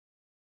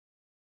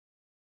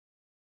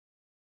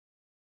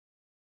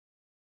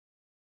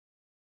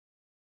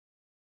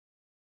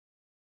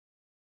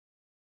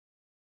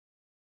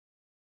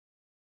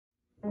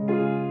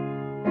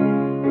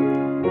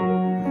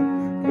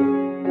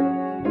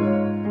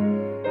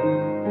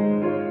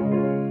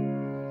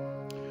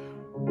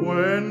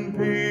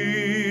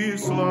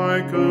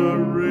like a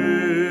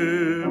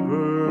river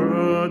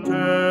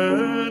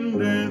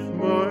attendeth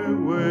my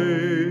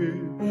way,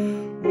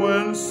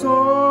 when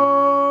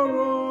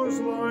sorrows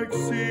like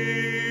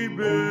sea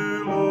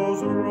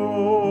billows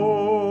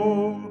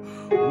roll.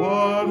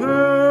 Whatever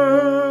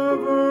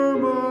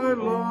my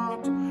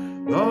lot,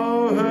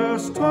 thou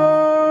hast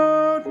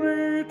taught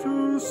me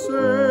to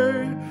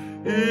say,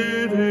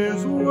 it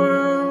is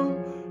well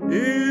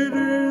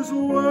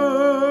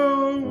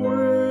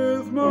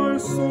with my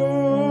soul.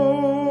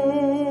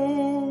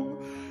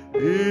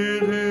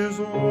 It is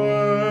well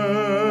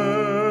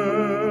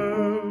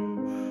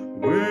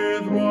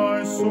with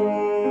my soul.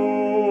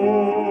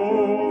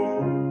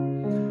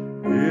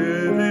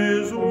 It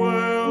is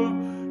well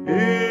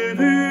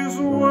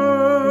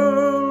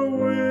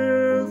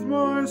with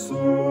my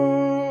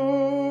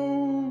soul.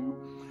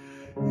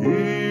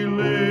 He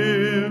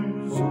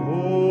lives,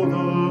 oh,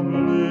 the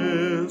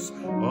bliss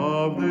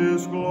of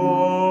this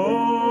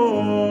glorious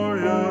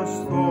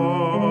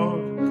thought.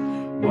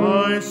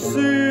 My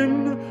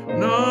sin,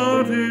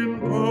 not in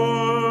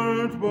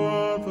part,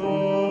 but the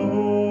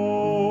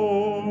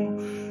whole,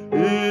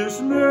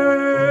 is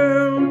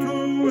nailed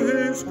to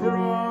his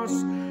cross,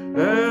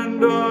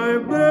 and I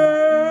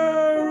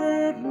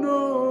bear it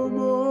no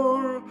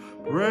more.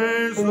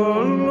 Praise the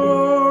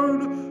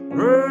Lord,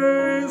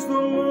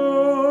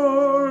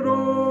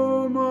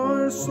 oh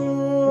my soul.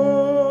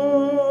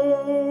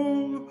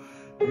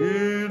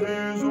 It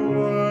is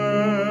well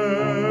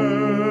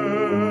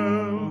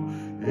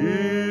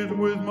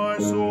with my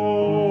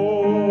soul.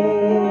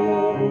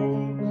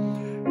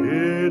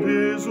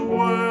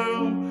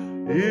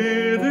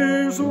 It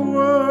is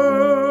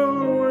well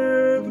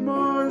with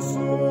my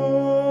soul.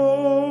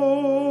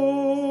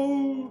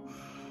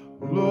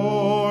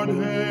 Lord,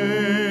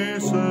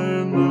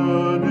 hasten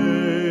the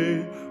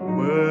day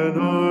when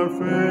our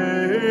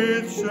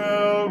faith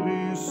shall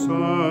be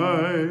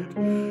sight,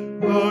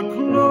 the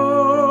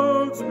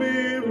clouds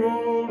be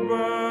rolled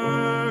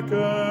back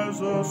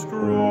as a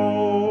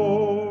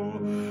scroll,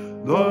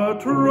 the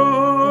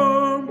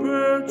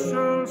trumpet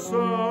shall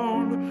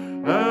sound,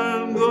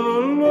 and the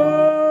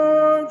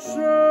Lord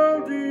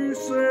shall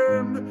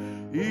descend.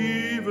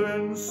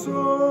 Even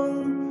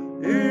so,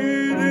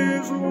 it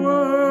is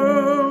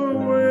well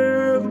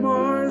with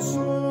my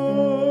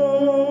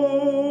soul.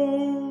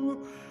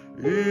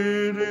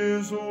 It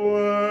is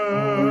well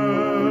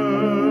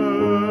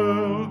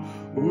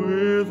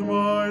with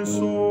my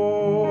soul.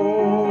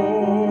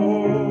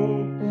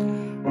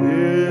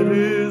 It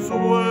is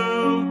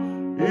well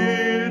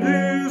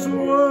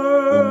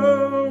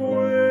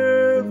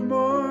with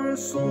my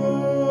soul.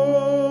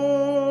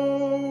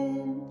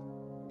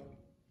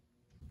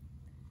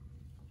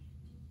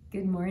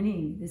 Good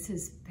morning. This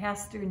is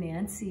Pastor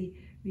Nancy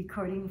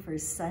recording for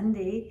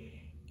Sunday,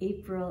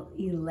 April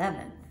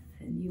 11th.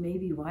 And you may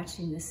be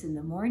watching this in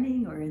the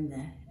morning or in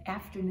the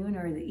afternoon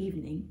or the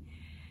evening.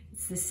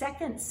 It's the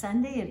second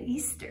Sunday of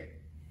Easter.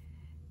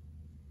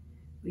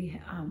 We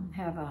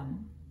have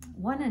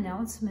one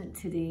announcement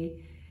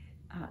today.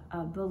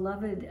 A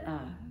beloved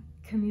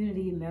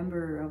community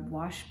member of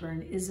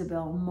Washburn,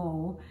 Isabel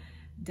Moe,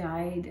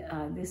 died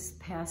this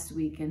past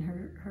week, and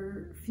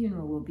her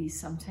funeral will be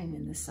sometime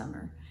in the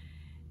summer.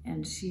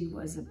 And she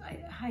was,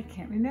 I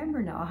can't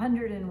remember now,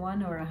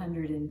 101 or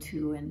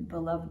 102, and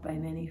beloved by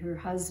many. Her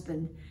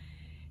husband,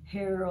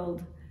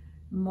 Harold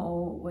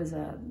Moe, was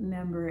a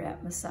member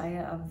at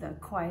Messiah of the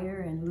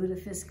choir and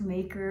lutefisk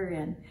maker,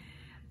 and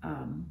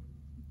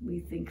we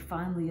think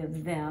fondly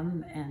of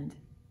them and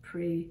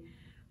pray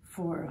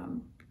for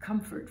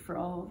comfort for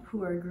all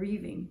who are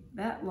grieving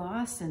that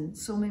loss and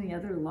so many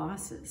other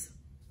losses.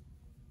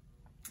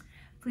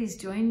 Please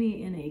join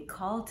me in a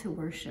call to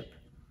worship.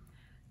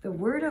 The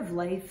word of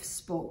life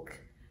spoke,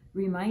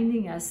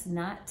 reminding us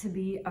not to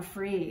be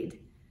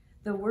afraid.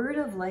 The word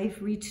of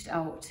life reached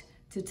out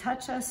to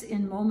touch us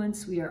in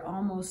moments we are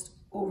almost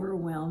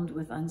overwhelmed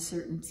with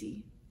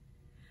uncertainty.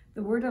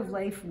 The word of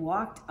life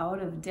walked out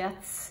of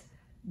death's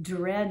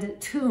dread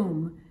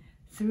tomb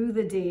through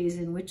the days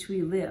in which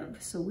we live,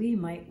 so we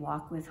might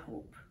walk with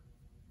hope.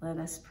 Let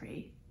us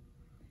pray.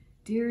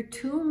 Dear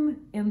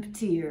tomb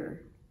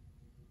emptier,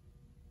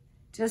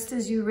 just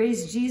as you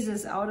raised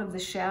Jesus out of the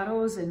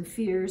shadows and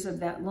fears of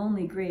that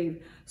lonely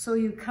grave, so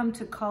you come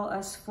to call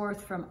us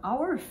forth from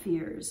our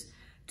fears,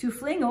 to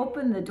fling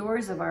open the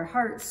doors of our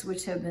hearts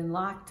which have been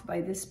locked by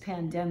this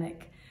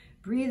pandemic.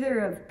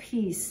 Breather of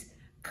peace,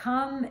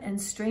 come and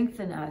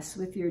strengthen us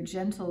with your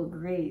gentle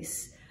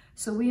grace,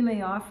 so we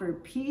may offer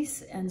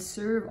peace and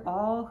serve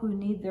all who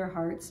need their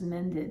hearts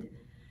mended.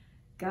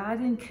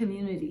 God in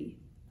community,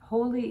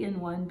 holy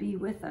in one, be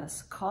with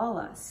us, call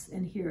us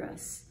and hear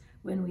us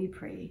when we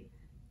pray.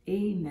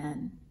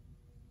 Amen.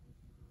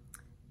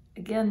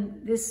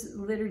 Again, this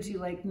liturgy,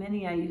 like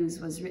many I use,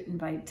 was written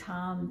by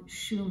Tom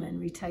Schumann,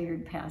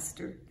 retired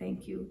pastor.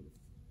 Thank you.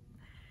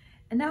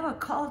 And now a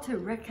call to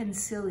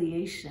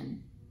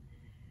reconciliation.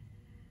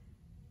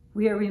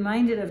 We are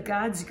reminded of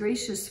God's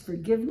gracious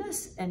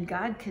forgiveness, and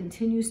God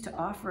continues to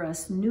offer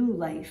us new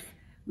life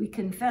We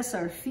confess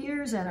our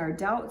fears and our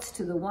doubts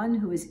to the one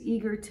who is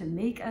eager to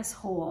make us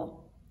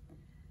whole.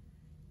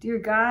 Dear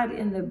God,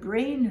 in the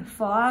brain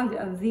fog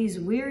of these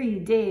weary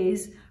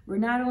days, we're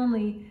not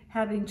only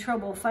having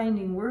trouble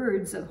finding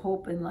words of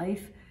hope in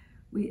life,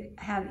 we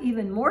have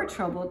even more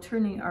trouble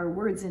turning our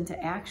words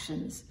into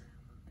actions.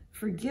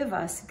 Forgive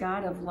us,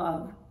 God of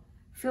love.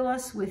 Fill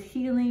us with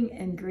healing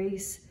and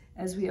grace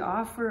as we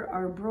offer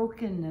our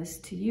brokenness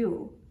to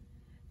you,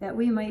 that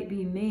we might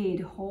be made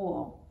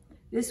whole.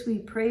 This we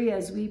pray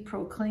as we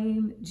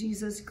proclaim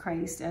Jesus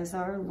Christ as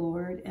our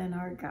Lord and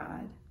our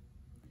God.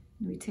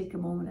 And we take a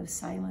moment of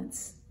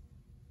silence.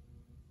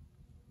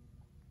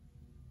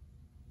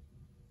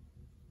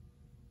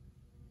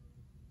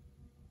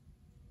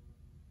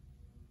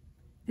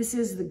 This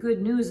is the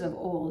good news of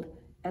old,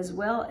 as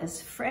well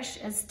as fresh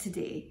as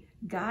today.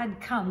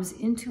 God comes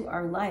into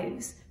our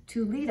lives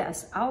to lead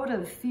us out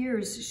of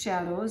fear's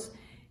shadows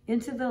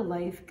into the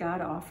life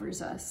God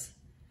offers us.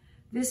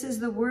 This is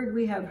the word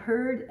we have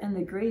heard and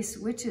the grace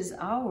which is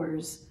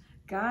ours.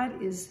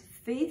 God is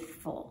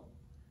faithful,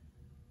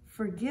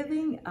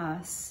 forgiving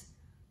us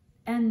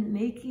and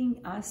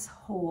making us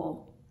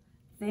whole.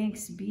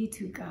 Thanks be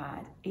to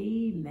God.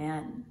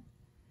 Amen.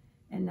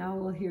 And now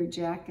we'll hear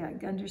Jack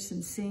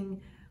Gunderson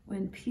sing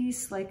When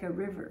Peace Like a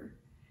River.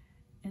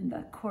 And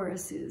the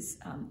chorus is,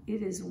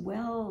 It is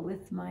well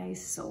with my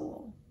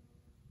soul.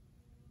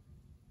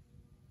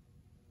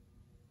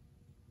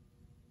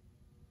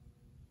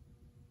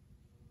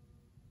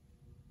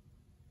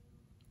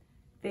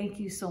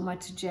 Thank you so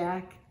much,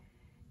 Jack.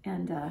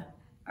 And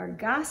our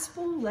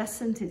gospel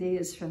lesson today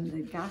is from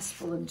the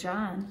Gospel of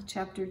John,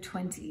 chapter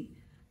 20,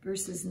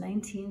 verses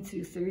 19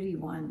 through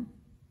 31.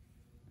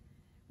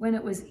 When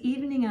it was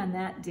evening on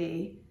that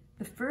day,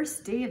 the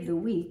first day of the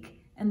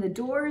week, and the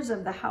doors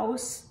of the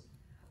house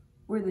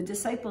where the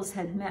disciples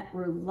had met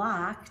were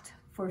locked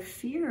for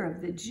fear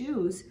of the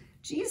Jews,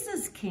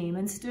 Jesus came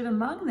and stood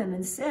among them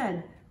and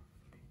said,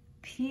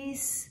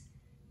 "Peace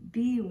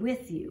be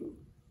with you."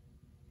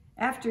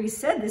 After he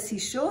said this, he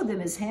showed them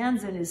his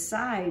hands and his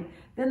side.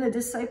 Then the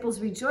disciples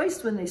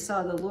rejoiced when they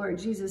saw the Lord.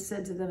 Jesus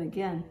said to them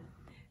again,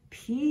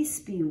 "Peace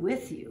be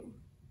with you.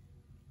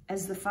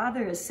 As the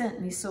Father has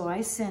sent me, so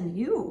I send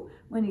you."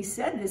 When he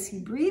said this, he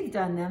breathed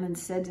on them and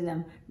said to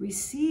them,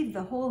 "Receive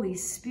the Holy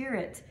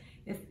Spirit.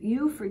 If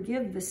you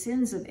forgive the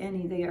sins of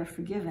any, they are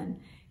forgiven.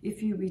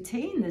 If you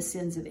retain the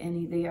sins of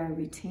any, they are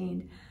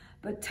retained."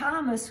 But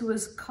Thomas, who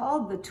was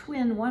called the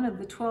twin, one of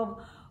the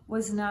 12,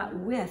 was not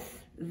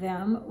with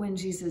them when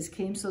Jesus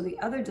came. So the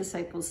other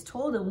disciples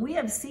told him, "We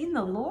have seen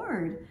the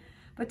Lord."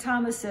 But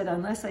Thomas said,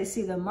 "Unless I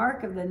see the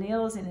mark of the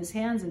nails in his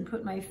hands and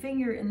put my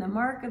finger in the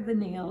mark of the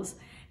nails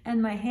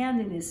and my hand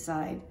in his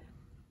side,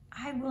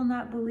 I will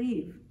not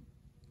believe."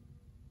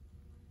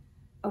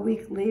 A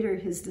week later,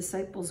 his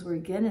disciples were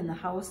again in the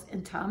house,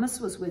 and Thomas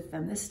was with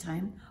them this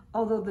time.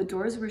 Although the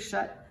doors were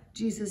shut,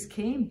 Jesus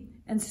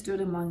came and stood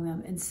among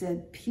them and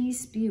said,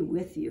 "Peace be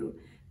with you."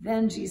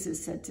 Then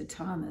Jesus said to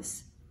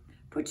Thomas,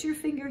 "Put your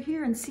finger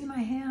here and see my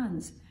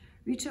hands.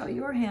 Reach out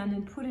your hand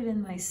and put it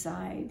in my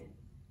side.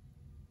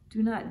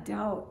 Do not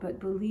doubt, but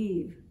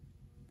believe."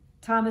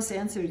 Thomas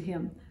answered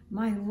him,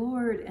 "My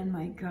Lord and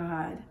my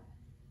God."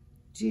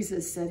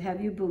 Jesus said,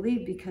 "Have you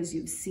believed because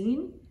you've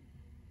seen?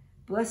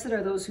 Blessed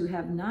are those who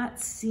have not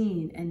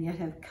seen and yet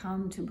have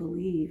come to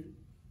believe."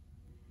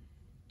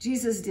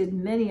 Jesus did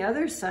many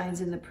other signs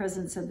in the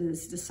presence of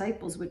his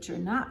disciples, which are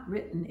not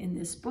written in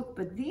this book,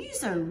 but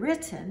these are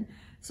written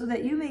so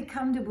that you may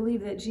come to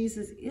believe that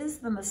Jesus is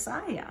the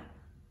Messiah,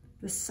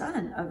 the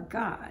Son of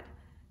God,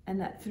 and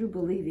that through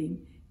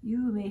believing you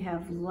may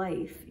have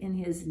life in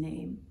his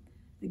name.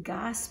 The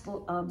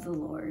gospel of the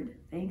Lord.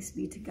 Thanks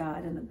be to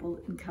God. And the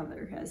bulletin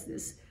cover has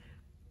this,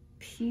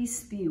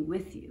 "Peace be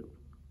with you."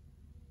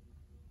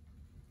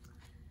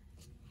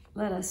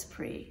 Let us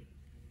pray.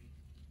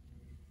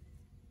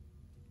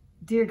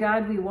 Dear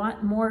God, we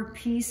want more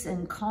peace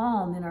and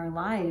calm in our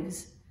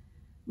lives.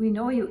 We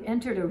know you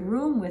entered a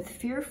room with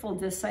fearful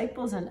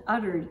disciples and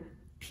uttered,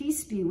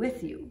 "Peace be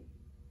with you."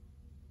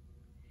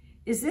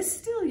 Is this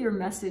still your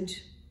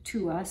message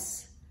to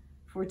us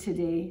for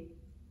today?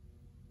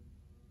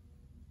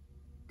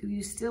 Do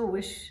you still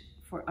wish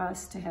for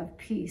us to have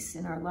peace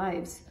in our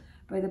lives?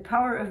 By the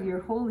power of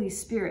your Holy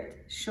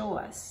Spirit, show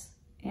us,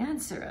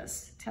 answer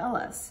us, tell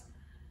us.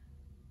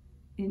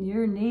 In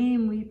your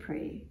name we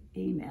pray,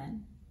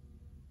 amen.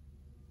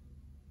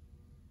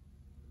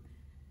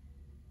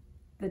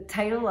 The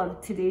title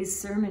of today's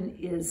sermon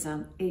is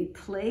a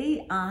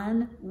play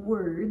on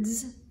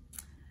words.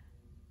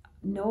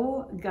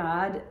 No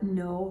God,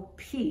 no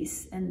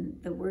peace.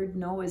 And the word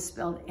no is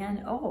spelled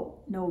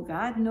N-O. No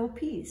God, no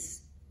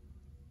peace.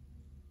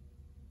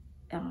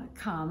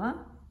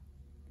 Comma.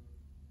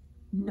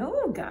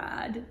 No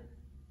God,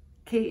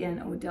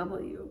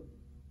 K-N-O-W.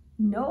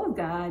 No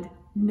God,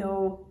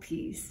 no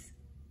peace.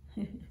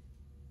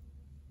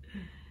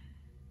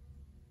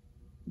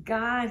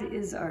 God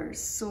is our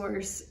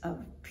source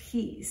of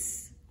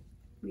peace.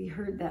 We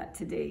heard that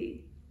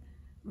today.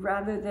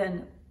 Rather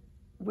than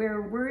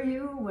Where were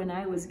you when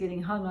I was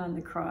getting hung on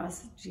the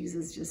cross?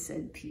 Jesus just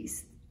said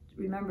peace.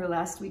 Remember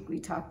last week we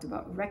talked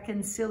about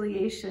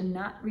reconciliation,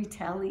 not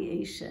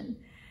retaliation.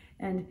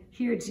 And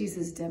here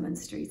Jesus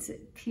demonstrates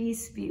it.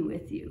 Peace be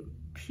with you.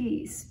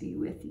 Peace be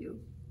with you.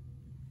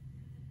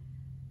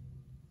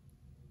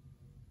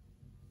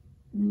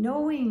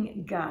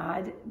 Knowing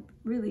God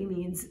really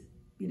means,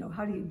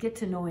 how do you get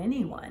to know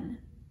anyone?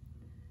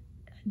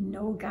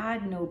 Know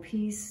God, know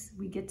peace.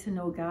 We get to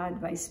know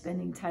God by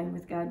spending time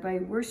with God, by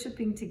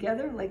worshiping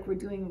together like we're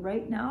doing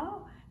right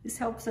now. This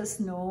helps us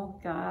know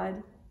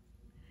God.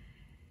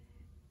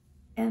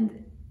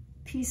 And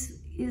peace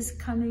is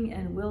coming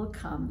and will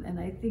come. And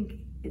I think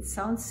it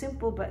sounds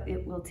simple, but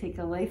it will take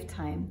a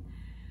lifetime.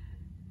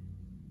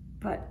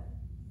 But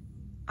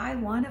I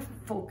want to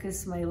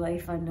focus my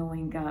life on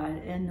knowing God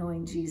and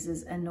knowing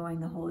Jesus and knowing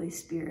the Holy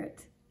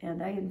Spirit.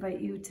 And I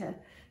invite you to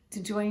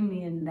join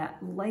me in that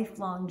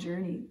lifelong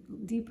journey.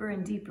 Deeper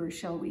and deeper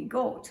shall we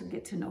go to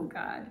get to know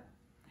God.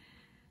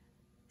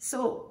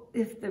 So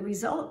if the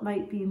result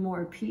might be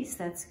more peace,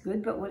 that's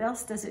good. But what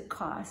else does it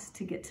cost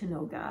to get to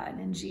know God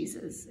and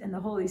Jesus and the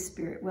Holy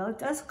Spirit? Well, it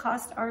does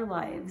cost our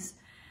lives.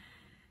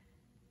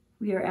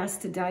 We are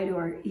asked to die to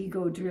our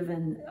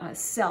ego-driven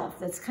self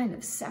that's kind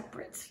of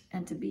separate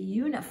and to be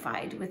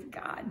unified with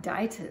God.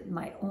 Die to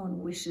my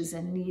own wishes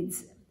and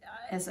needs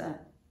as a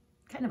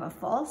kind of a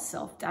false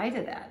self. Die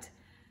to that.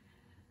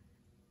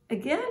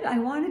 Again, I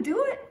want to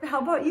do it. How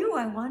about you?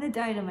 I want to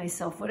die to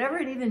myself, whatever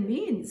it even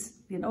means,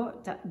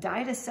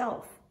 die to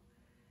self.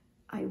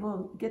 I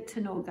will get to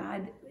know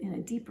God in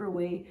a deeper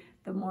way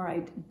the more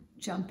I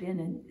jump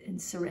in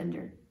and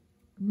surrender.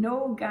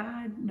 Know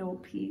God, know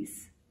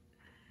peace.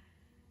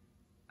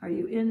 Are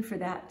you in for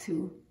that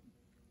too?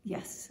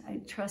 Yes,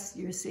 I trust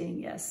you're saying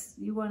yes.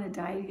 You want to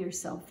die to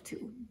yourself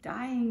too.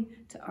 Dying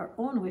to our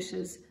own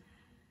wishes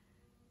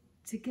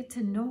to get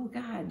to know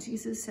God.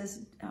 Jesus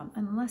says,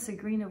 unless a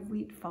grain of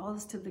wheat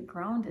falls to the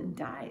ground and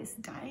dies,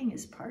 dying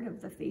is part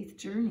of the faith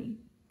journey.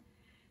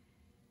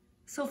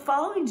 So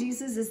following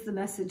Jesus is the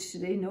message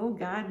today. Know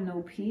God,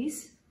 know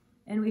peace.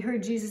 And we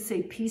heard Jesus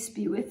say, peace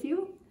be with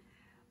you.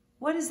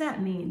 What does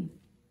that mean?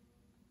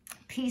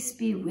 Peace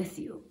be with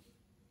you.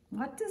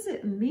 What does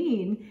it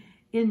mean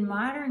in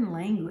modern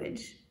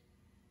language?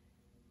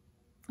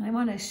 I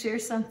want to share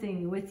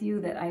something with you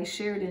that I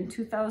shared in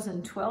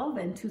 2012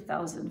 and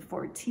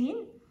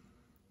 2014.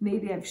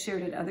 Maybe I've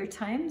shared it other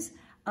times.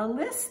 A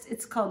list,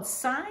 it's called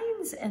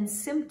Signs and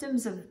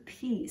Symptoms of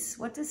Peace.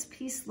 What does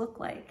peace look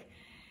like?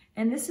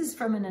 And this is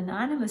from an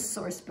anonymous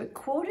source, but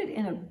quoted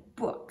in a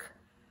book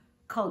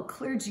called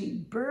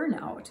Clergy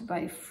Burnout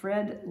by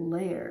Fred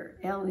Lehr,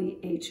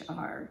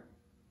 L-E-H-R.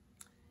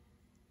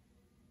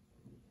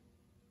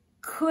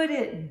 Could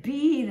it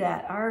be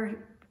that our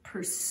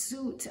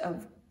pursuit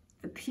of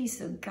the peace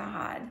of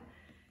God,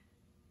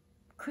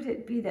 could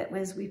it be that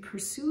as we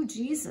pursue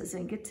Jesus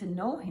and get to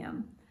know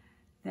him,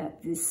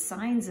 that these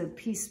signs of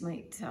peace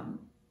might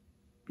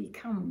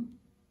become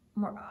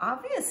more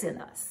obvious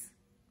in us?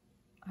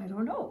 I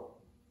don't know,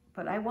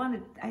 but I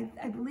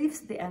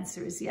believe the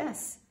answer is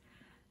yes.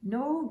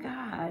 Know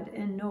God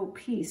and know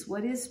peace.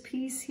 What is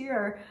peace?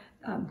 Here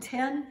are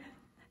 10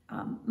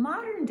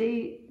 modern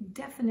day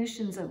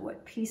definitions of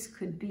what peace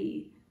could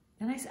be.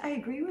 And I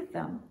agree with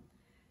them.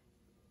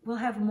 We'll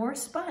have more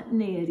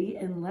spontaneity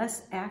and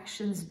less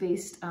actions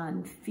based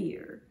on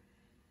fear.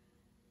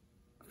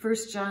 1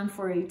 John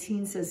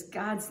 4:18 says,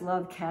 God's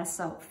love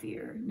casts out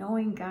fear.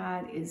 Knowing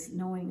God is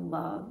knowing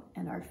love,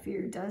 and our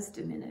fear does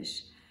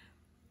diminish.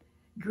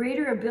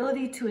 Greater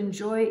ability to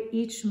enjoy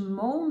each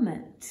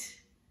moment.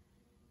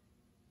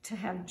 To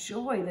have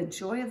joy. The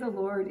joy of the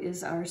Lord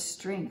is our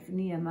strength.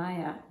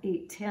 Nehemiah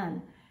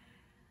 8:10.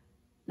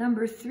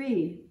 Number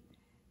 3,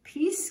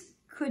 peace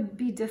could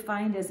be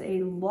defined as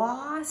a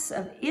loss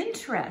of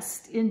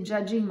interest in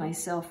judging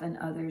myself and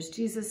others.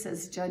 Jesus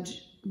says,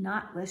 judge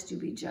not lest you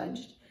be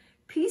judged.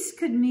 Peace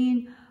could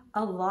mean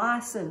a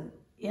loss of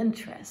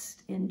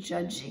interest in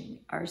judging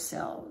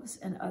ourselves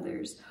and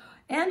others,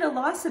 and a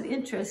loss of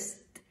interest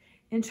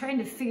in trying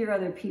to figure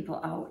other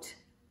people out.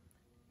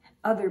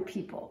 Other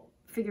people,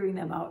 figuring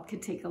them out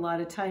could take a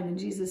lot of time. And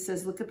Jesus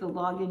says, look at the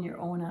log in your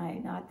own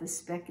eye, not the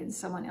speck in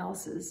someone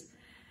else's.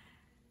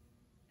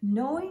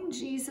 Knowing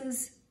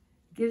Jesus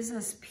gives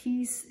us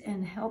peace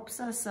and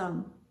helps us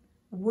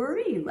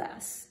worry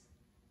less.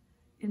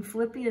 In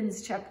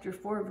Philippians chapter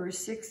 4, verse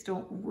 6,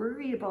 don't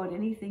worry about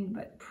anything,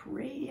 but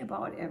pray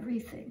about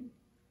everything.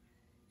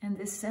 And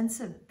this sense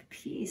of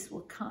peace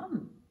will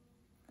come.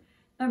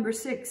 Number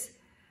 6,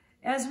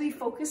 as we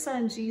focus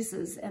on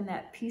Jesus and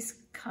that peace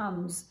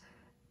comes,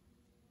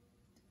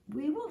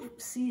 we will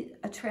see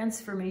a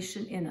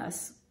transformation in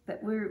us,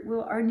 that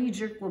our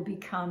knee-jerk will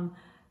become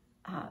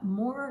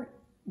more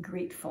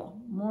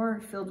grateful, more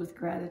filled with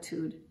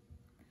gratitude.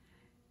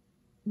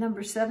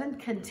 Number 7,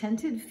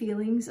 contented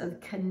feelings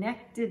of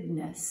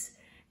connectedness.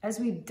 As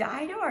we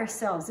die to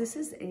ourselves, this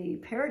is a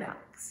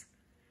paradox.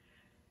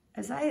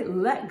 As I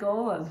let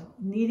go of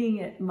needing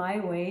it my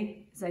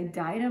way, as I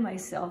die to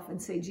myself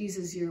and say,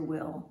 Jesus, your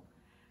will,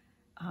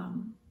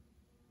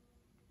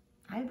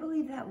 I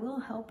believe that will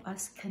help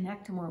us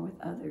connect more with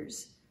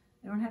others.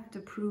 I don't have to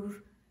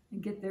prove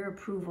and get their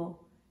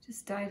approval.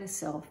 Just die to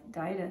self,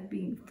 die to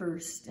being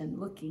first and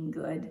looking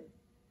good,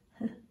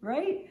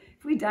 right?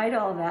 If we die to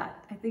all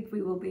that, I think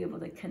we will be able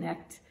to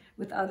connect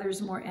with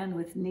others more and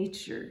with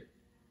nature.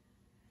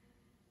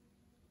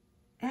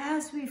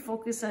 As we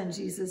focus on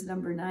Jesus,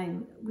 number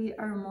 9, we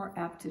are more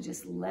apt to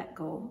just let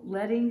go,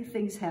 letting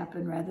things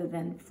happen rather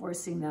than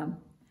forcing them.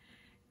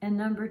 And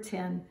number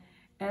 10,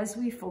 as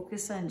we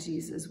focus on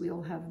Jesus, we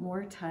will have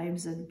more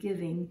times of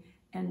giving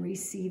and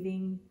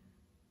receiving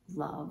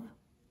love.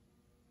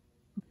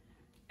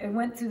 I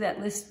went through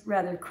that list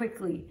rather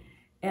quickly,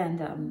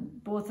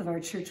 and both of our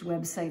church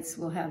websites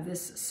will have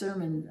this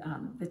sermon,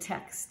 the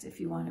text, if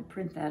you want to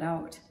print that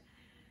out.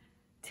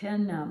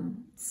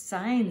 10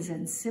 signs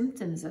and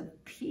symptoms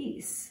of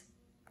peace.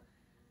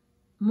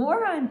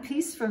 More on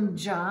peace from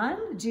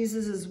John,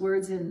 Jesus'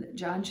 words in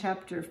John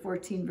chapter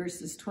 14,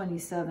 verses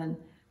 27.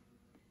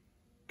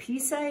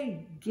 Peace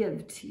I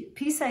give to you,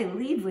 peace I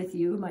leave with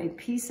you, my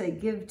peace I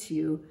give to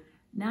you.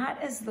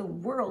 Not as the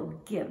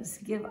world gives,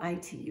 give I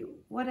to you.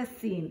 What a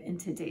theme in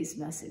today's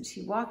message.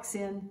 He walks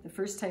in, the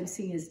first time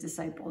seeing his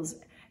disciples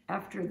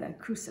after the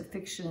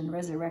crucifixion and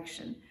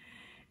resurrection.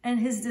 And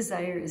his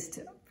desire is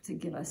to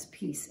give us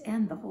peace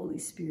and the Holy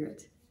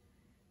Spirit.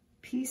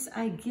 Peace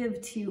I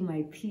give to you,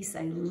 my peace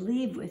I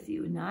leave with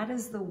you. Not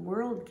as the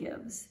world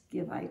gives,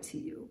 give I to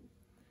you.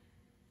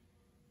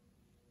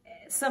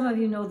 Some of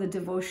you know the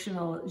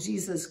devotional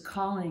Jesus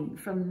Calling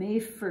from May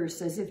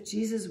 1st, as if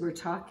Jesus were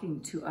talking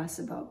to us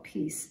about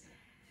peace.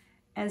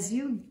 As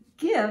you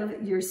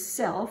give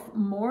yourself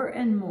more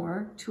and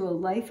more to a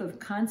life of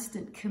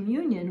constant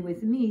communion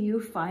with me,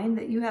 you find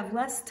that you have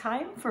less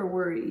time for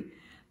worry.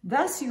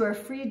 Thus, you are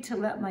freed to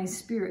let my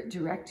Spirit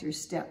direct your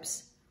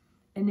steps,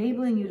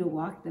 enabling you to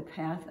walk the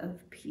path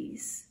of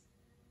peace.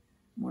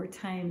 More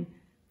time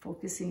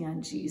focusing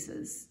on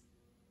Jesus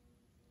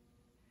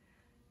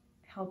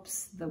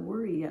helps the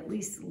worry at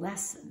least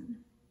lessen.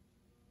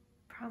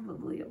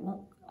 Probably it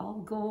won't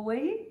all go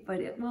away,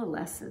 but it will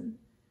lessen.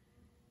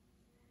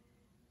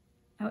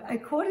 I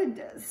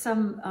quoted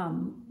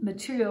some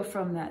material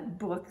from that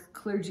book,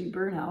 Clergy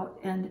Burnout,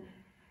 and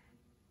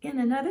in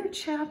another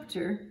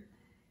chapter,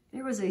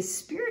 there was a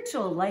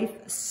spiritual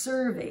life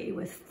survey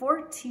with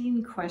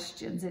 14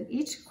 questions, and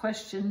each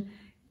question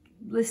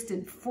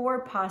listed 4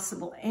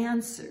 possible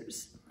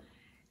answers.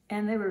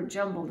 And they were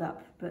jumbled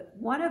up, but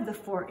one of the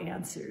 4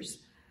 answers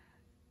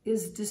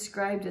is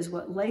described as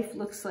what life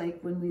looks like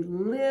when we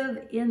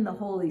live in the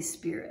Holy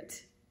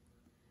Spirit.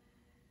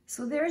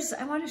 So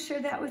I want to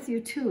share that with you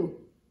too.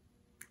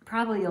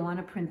 Probably you'll want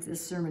to print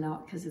this sermon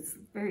out because it's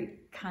very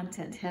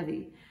content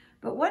heavy.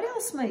 But what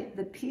else might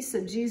the peace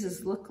of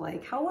Jesus look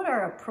like? How would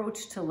our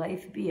approach to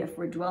life be if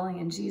we're dwelling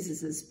in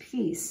Jesus's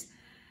peace?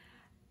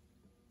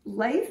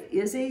 Life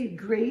is a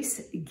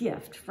grace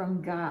gift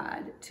from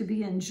God to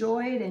be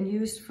enjoyed and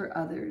used for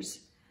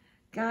others.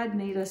 God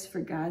made us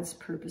for God's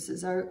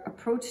purposes. Our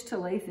approach to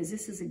life is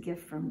this is a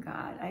gift from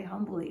God. I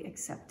humbly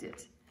accept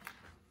it.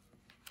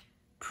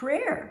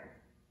 Prayer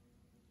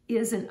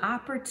is an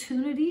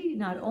opportunity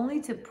not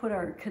only to put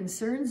our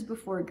concerns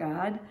before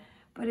God,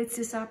 but it's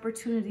this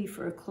opportunity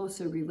for a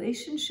closer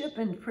relationship.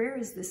 And prayer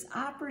is this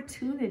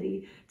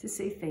opportunity to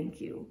say thank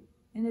you.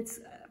 And it's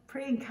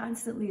praying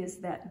constantly is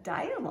that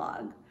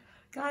dialogue.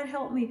 God,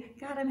 help me.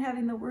 God, I'm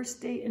having the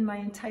worst day in my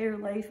entire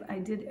life. I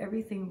did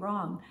everything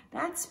wrong.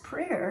 That's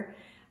prayer.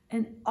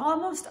 And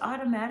almost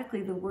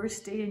automatically, the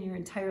worst day in your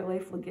entire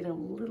life will get a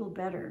little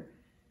better.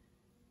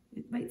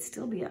 It might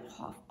still be an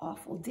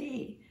awful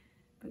day,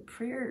 but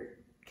prayer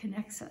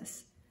connects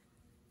us.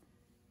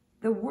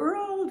 The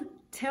world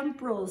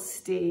temporal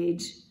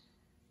stage,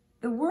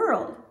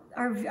 our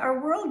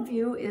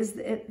worldview is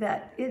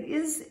that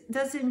it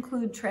does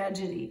include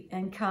tragedy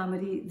and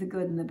comedy, the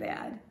good and the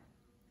bad.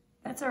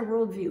 That's our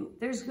worldview.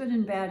 There's good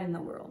and bad in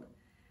the world.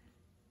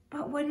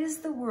 But what is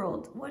the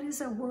world? What is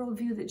a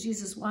worldview that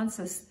Jesus wants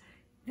us?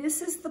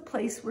 This is the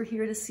place we're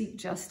here to seek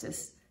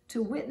justice,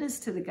 to witness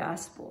to the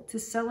gospel, to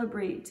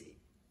celebrate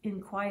in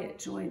quiet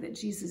joy that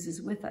Jesus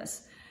is with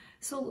us.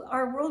 So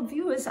our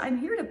worldview is, I'm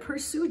here to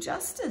pursue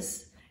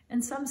justice.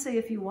 And some say,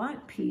 if you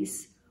want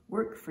peace,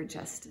 work for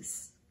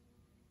justice.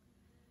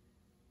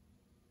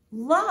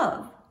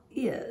 Love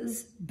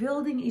is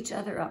building each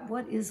other up.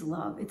 What is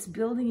love? It's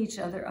building each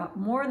other up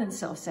more than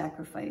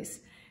self-sacrifice.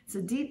 It's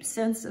a deep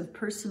sense of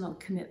personal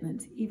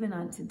commitment, even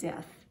unto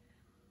death.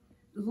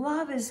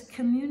 Love is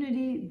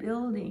community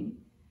building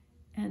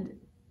and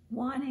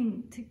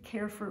wanting to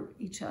care for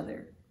each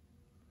other.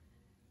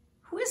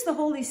 Who is the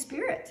Holy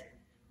Spirit?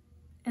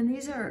 And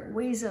these are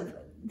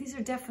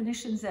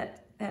definitions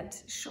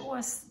that show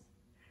us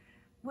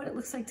what it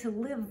looks like to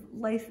live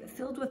life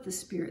filled with the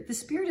Spirit. The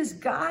Spirit is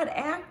God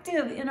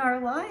active in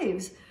our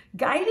lives,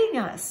 guiding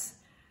us.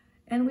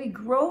 And we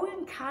grow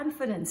in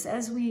confidence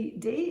as we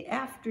day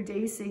after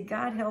day say,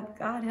 God help,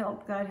 God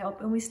help, God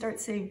help. And we start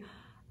saying,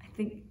 I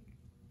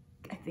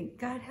think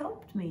God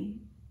helped me.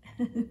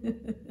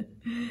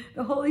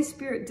 The Holy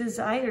Spirit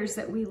desires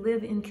that we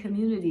live in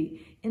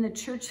community, in a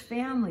church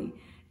family,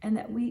 and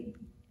that we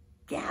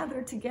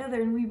gather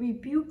together and we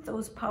rebuke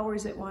those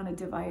powers that want to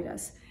divide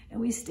us, and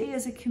we stay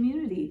as a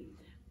community.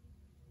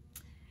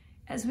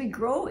 As we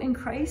grow in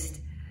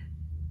Christ,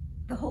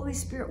 the Holy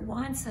Spirit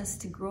wants us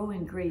to grow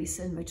in grace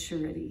and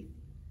maturity.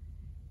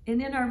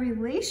 And in our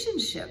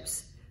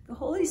relationships, the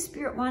Holy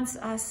Spirit wants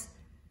us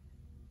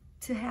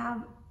to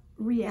have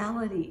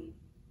reality,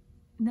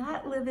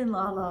 not live in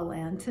la-la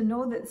land, to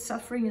know that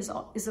suffering is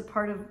a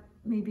part of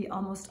maybe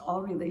almost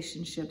all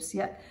relationships,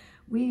 yet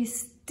we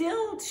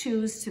still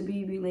choose to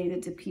be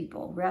related to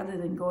people rather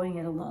than going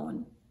it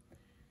alone.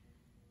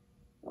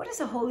 What is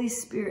a Holy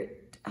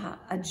Spirit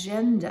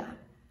agenda?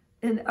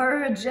 And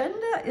our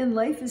agenda in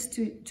life is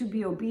to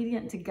be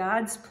obedient to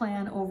God's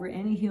plan over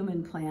any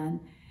human plan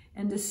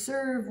and to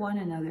serve one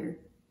another,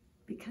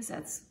 because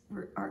that's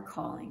our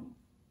calling.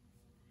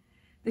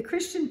 The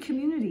Christian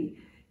community,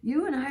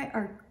 you and I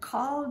are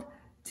called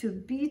to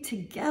be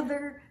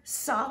together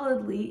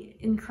solidly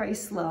in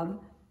Christ's love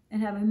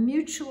and have a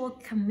mutual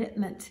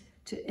commitment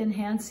to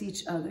enhance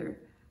each other.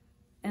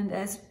 And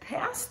as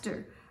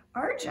pastor,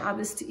 our job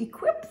is to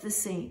equip the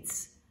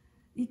saints.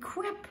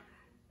 Equip.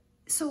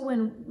 So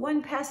when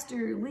one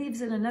pastor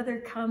leaves and another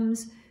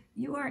comes,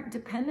 you aren't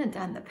dependent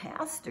on the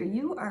pastor.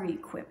 You are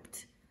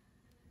equipped.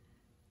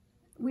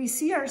 We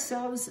see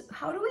ourselves,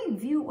 how do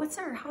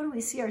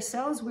we see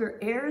ourselves? We're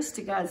heirs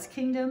to God's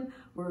kingdom.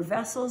 We're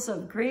vessels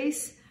of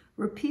grace.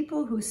 We're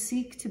people who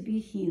seek to be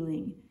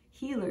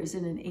healers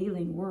in an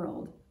ailing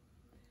world.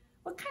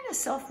 What kind of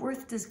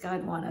self-worth does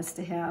God want us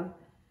to have?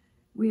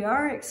 We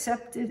are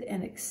accepted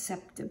and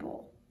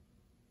acceptable.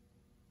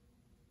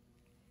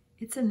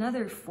 It's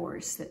another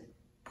force that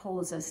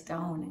pulls us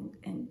down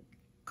and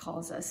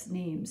calls us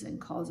names and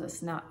calls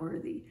us not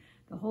worthy.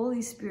 The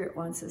Holy Spirit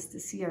wants us to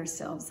see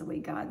ourselves the way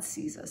God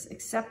sees us,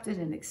 accepted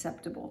and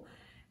acceptable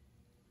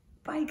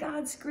by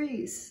God's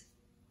grace.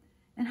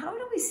 And how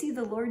do we see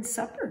the Lord's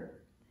Supper?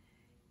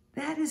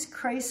 That is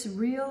Christ's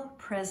real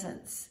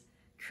presence,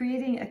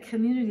 creating a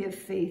community of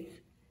faith.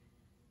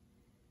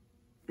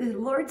 The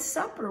Lord's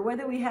Supper,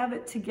 whether we have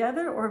it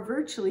together or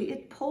virtually,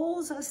 it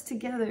pulls us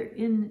together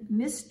in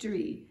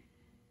mystery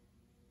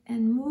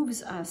and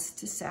moves us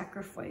to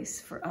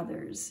sacrifice for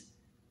others.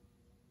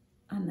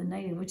 On the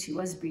night in which he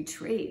was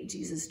betrayed,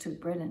 Jesus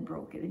took bread and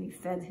broke it, and he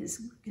fed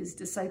his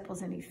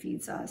disciples, and he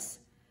feeds us.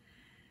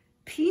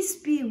 Peace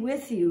be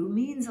with you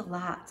means a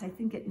lot. I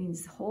think it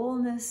means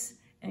wholeness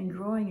and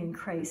growing in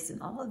Christ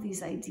and all of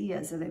these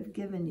ideas that I've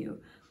given you.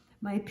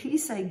 My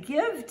peace I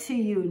give to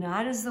you,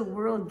 not as the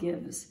world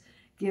gives,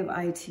 give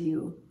I to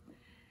you.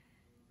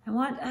 I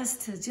want us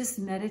to just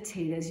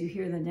meditate as you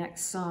hear the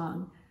next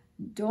song,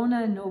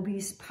 Dona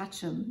nobis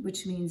pacem,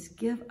 which means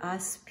give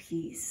us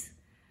peace.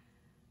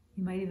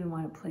 You might even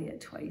want to play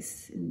it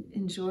twice and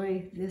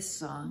enjoy this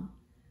song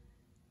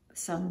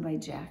sung by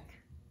Jack.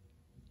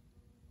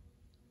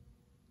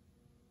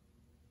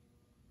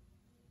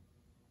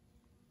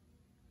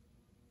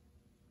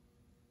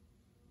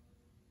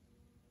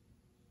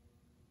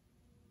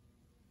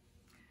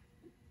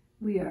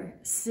 We are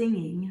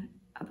singing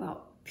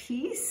about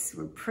peace.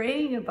 We're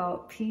praying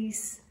about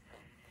peace.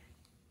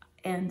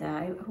 And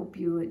I hope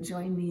you would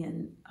join me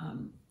in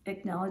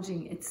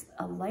acknowledging it's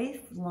a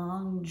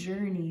lifelong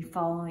journey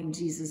following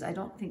Jesus. I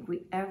don't think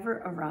we ever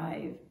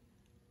arrive.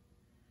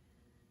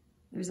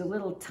 There's a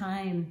little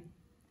time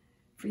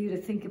for you to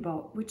think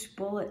about which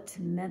bullet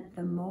meant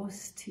the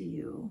most to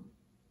you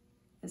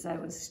as I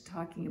was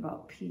talking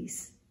about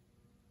peace.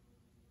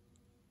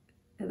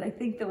 And I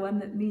think the one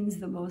that means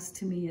the most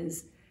to me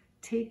is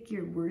take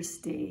your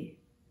worst day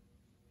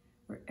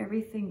where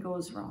everything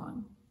goes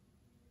wrong,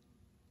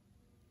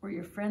 or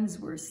your friend's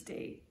worst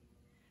day.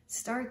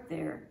 Start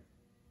there.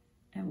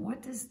 And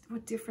what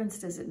difference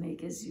does it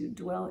make as you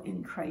dwell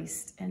in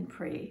Christ and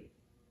pray?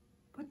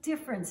 What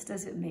difference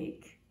does it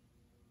make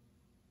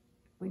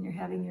when you're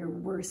having your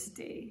worst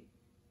day?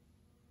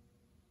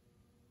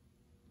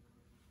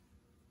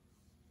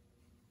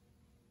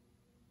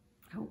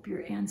 I hope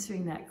you're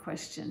answering that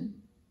question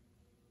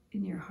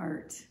in your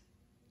heart.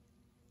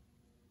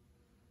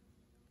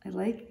 I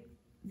like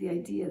the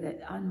idea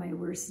that on my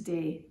worst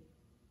day,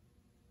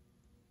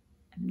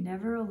 I'm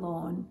never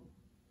alone.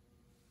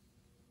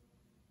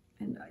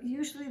 And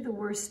usually the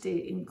worst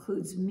day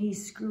includes me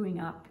screwing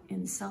up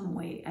in some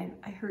way.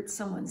 I hurt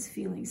someone's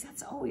feelings.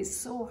 That's always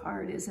so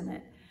hard, isn't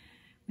it?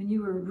 When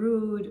you were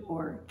rude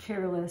or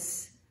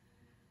careless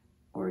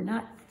or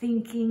not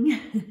thinking.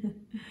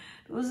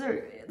 Those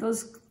are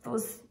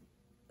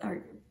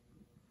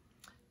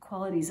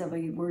qualities of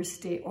a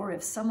worst day. Or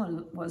if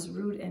someone was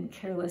rude and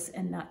careless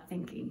and not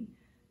thinking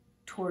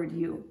toward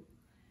you.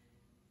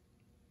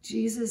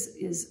 Jesus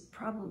is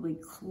probably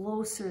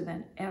closer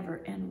than ever,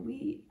 and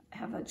we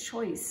have a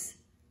choice.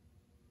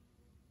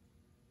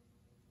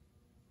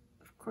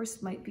 Of course,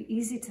 it might be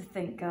easy to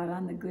thank God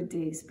on the good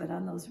days, but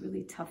on those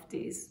really tough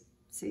days,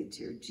 say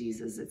to your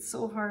Jesus, it's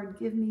so hard.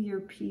 Give me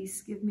your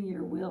peace. Give me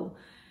your will.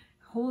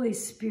 Holy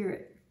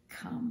Spirit,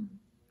 come.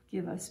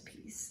 Give us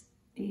peace.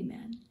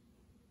 Amen.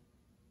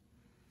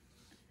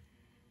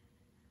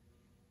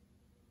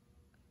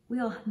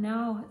 We'll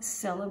now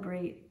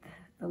celebrate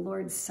the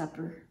Lord's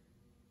Supper.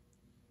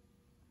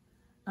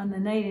 On the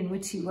night in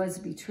which he was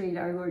betrayed,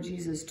 our Lord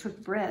Jesus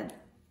took bread,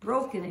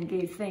 broke it, and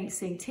gave thanks,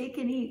 saying, "Take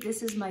and eat,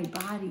 this is my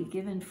body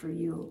given for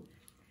you.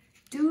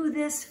 Do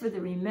this for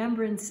the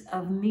remembrance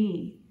of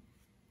me."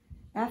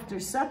 After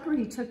supper,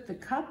 he took the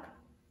cup,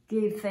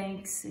 gave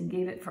thanks, and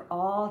gave it for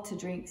all to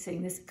drink,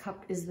 saying, "This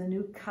cup is the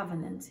new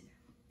covenant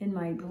in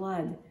my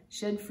blood,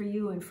 shed for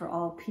you and for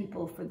all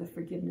people for the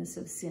forgiveness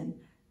of sin.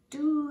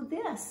 Do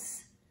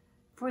this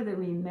for the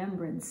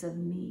remembrance of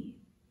me."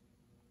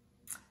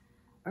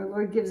 Our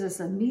Lord gives us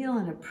a meal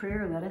and a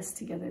prayer. Let us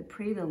together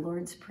pray the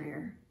Lord's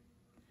Prayer.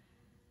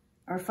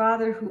 Our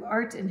Father, who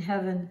art in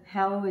heaven,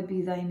 hallowed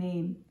be thy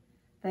name.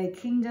 Thy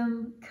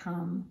kingdom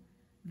come,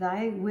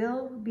 thy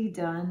will be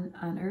done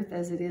on earth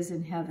as it is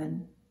in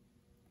heaven.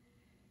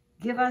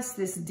 Give us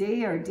this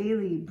day our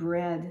daily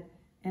bread,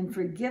 and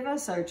forgive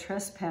us our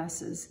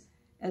trespasses,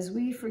 as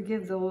we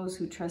forgive those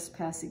who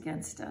trespass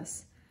against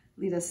us.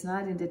 Lead us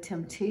not into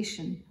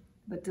temptation,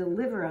 but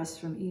deliver us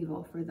from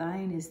evil. For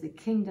thine is the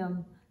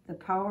kingdom, the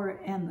power,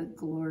 and the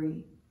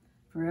glory,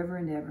 forever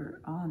and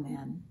ever.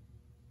 Amen.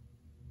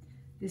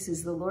 This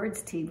is the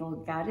Lord's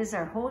table. God is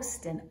our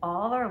host, and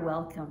all are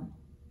welcome.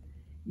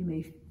 You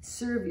may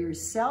serve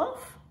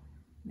yourself.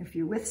 If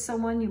you're with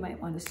someone, you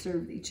might want to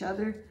serve each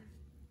other.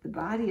 The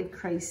body of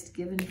Christ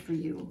given for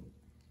you,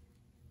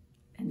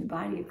 and the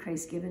body of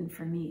Christ given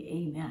for me.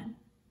 Amen.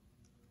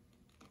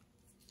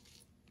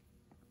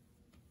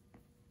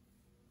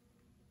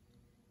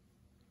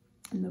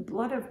 And the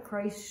blood of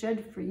Christ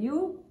shed for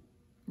you,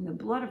 and the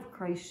blood of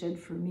Christ shed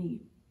for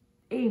me.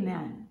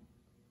 Amen.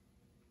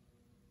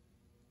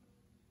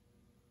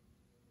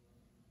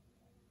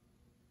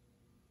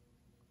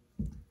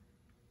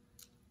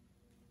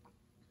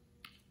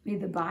 May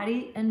the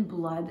body and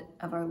blood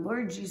of our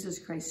Lord Jesus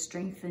Christ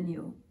strengthen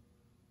you,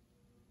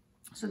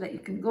 so that you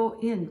can go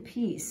in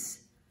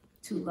peace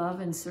to love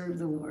and serve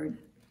the Lord.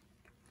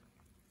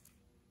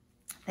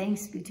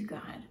 Thanks be to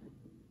God.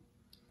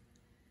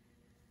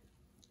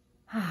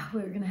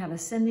 We're going to have a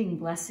sending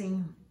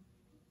blessing.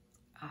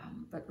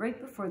 But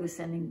right before the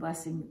sending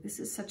blessing, this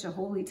is such a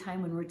holy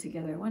time when we're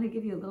together. I want to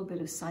give you a little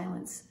bit of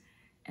silence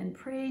and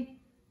pray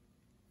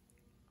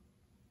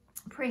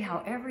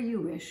however you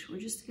wish. We're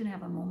just going to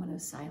have a moment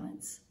of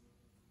silence.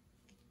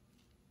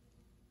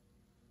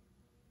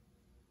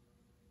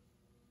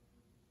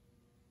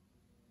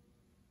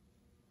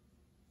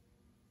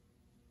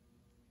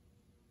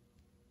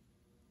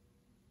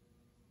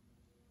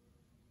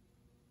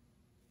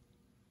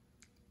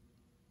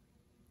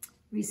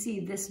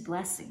 Receive this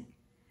blessing.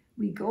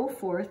 We go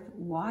forth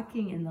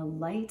walking in the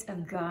light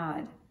of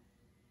God.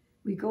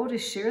 We go to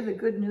share the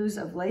good news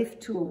of life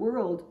to a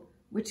world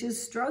which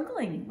is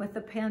struggling with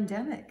the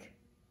pandemic.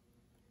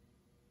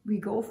 We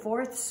go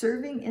forth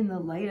serving in the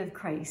light of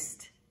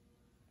Christ.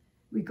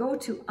 We go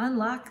to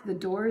unlock the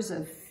doors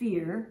of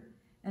fear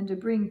and to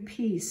bring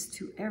peace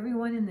to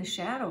everyone in the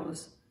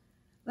shadows.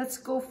 Let's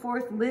go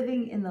forth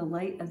living in the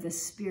light of the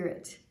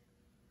Spirit.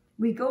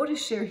 We go to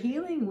share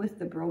healing with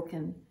the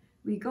broken.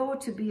 We go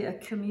to be a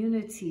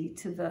community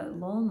to the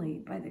lonely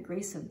by the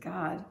grace of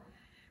God.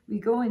 We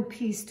go in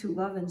peace to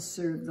love and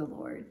serve the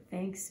Lord.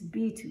 Thanks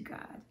be to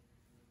God.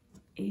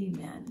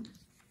 Amen.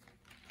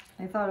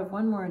 I thought of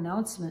one more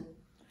announcement.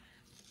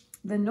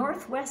 The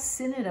Northwest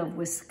Synod of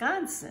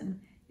Wisconsin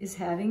is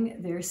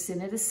having their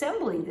Synod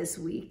Assembly this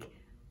week.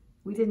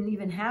 We didn't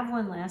even have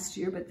one last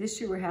year, but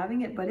this year we're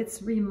having it, but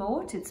it's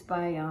remote. It's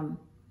by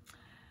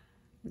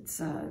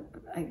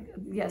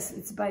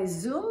it's by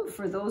Zoom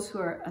for those who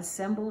are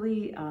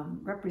assembly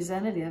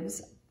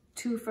representatives,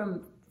 2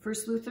 from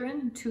First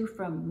Lutheran, 2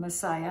 from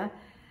Messiah,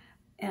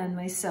 and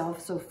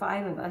myself, so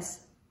 5 of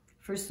us.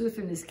 First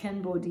Lutheran is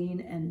Ken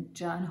Bodine and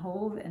John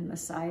Hove, and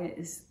Messiah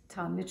is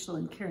Tom Mitchell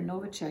and Karen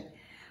Novacek.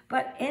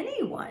 But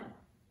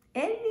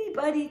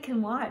anybody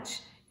can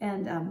watch,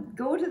 and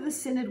go to the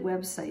Synod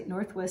website,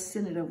 Northwest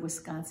Synod of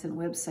Wisconsin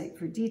website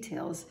for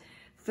details.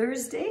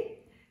 Thursday,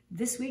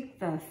 this week,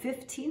 the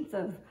 15th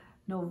of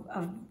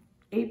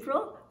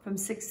April from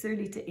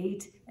 6:30 to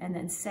 8, and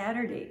then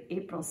Saturday,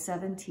 April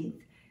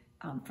 17th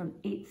from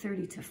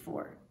 8:30 to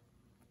 4.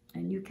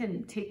 And you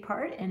can take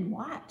part and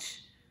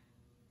watch,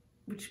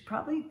 which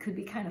probably could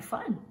be kind of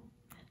fun.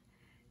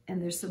 And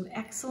there's some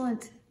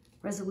excellent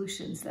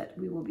resolutions that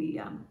we will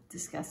be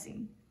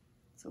discussing.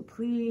 So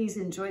please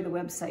enjoy the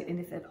website, and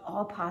if at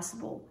all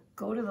possible,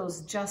 go to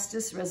those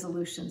justice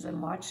resolutions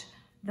and watch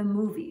the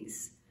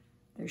movies.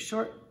 They're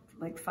short,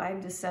 like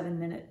 5 to 7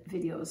 minute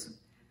videos.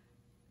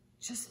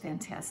 Just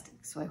fantastic.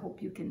 So I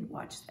hope you can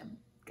watch them.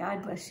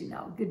 God bless you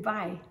now.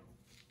 Goodbye.